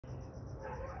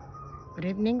Good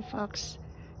evening, folks.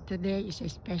 Today is a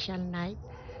special night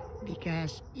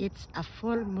because it's a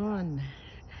full moon,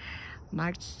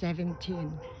 March 17.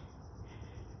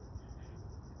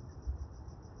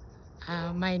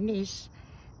 My niece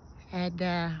had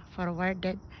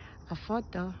forwarded a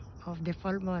photo of the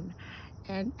full moon,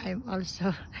 and I'm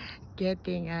also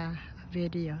getting a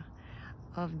video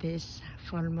of this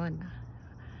full moon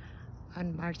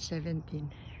on March 17.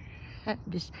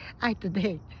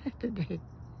 Today. Today.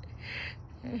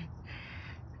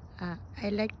 I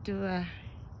like to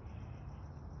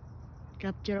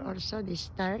capture also the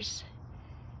stars.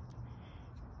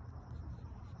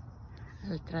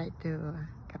 I'll try to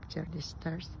capture the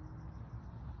stars.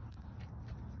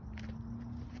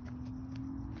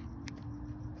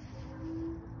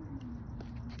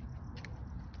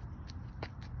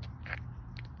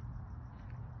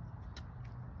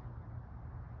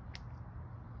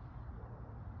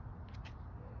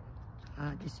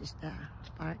 This is the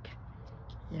park.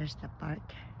 Here's the park.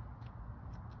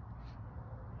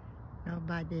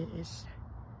 Nobody is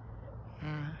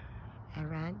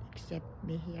around except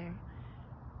me here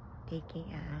taking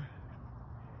a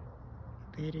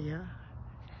video.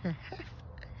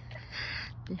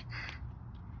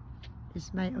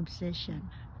 It's my obsession.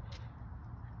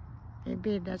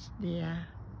 Maybe that's the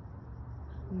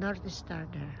North Star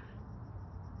there.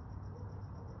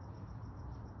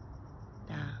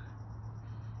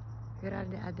 Where are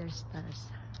the other stars?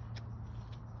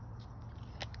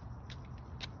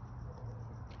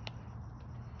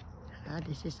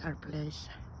 This is our place.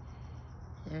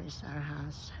 Here is our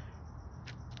house.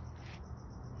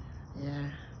 Yeah.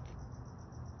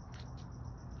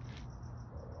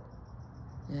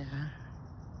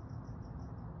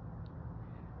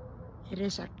 It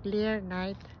is a clear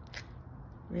night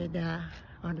with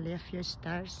only a few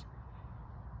stars.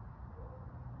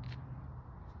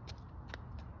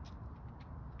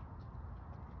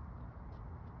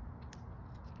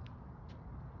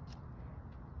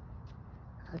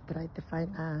 I'll try to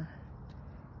find a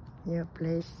new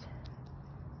place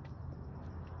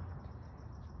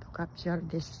to capture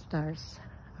these stars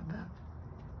above.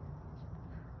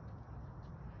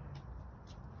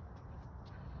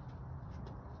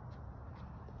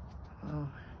 Oh,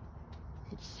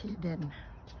 it's hidden,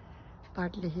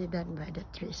 partly hidden by the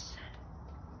trees.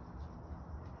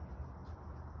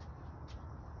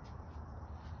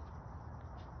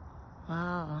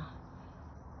 Wow.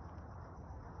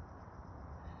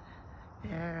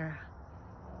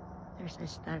 There's a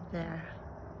star there,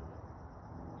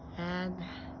 and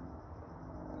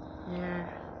here,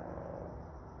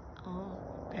 oh,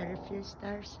 very few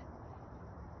stars.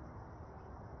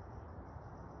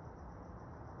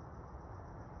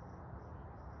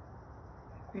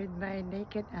 With my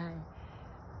naked eye,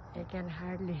 I can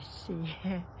hardly see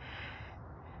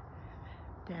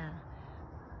the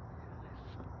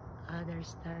other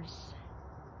stars.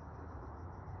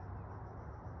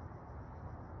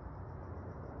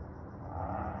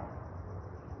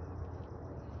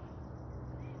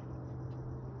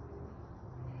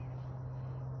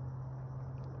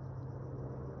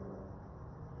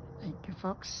 Thank you,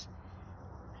 folks.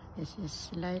 This is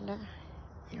Laila,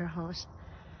 your host,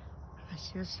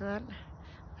 as usual,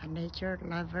 a nature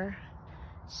lover.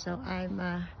 So I'm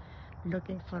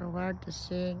looking forward to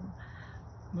seeing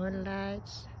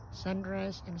moonlights,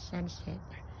 sunrise, and sunset.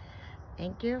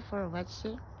 Thank you for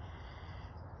watching,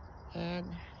 and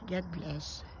God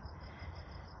bless.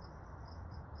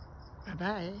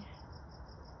 Bye-bye.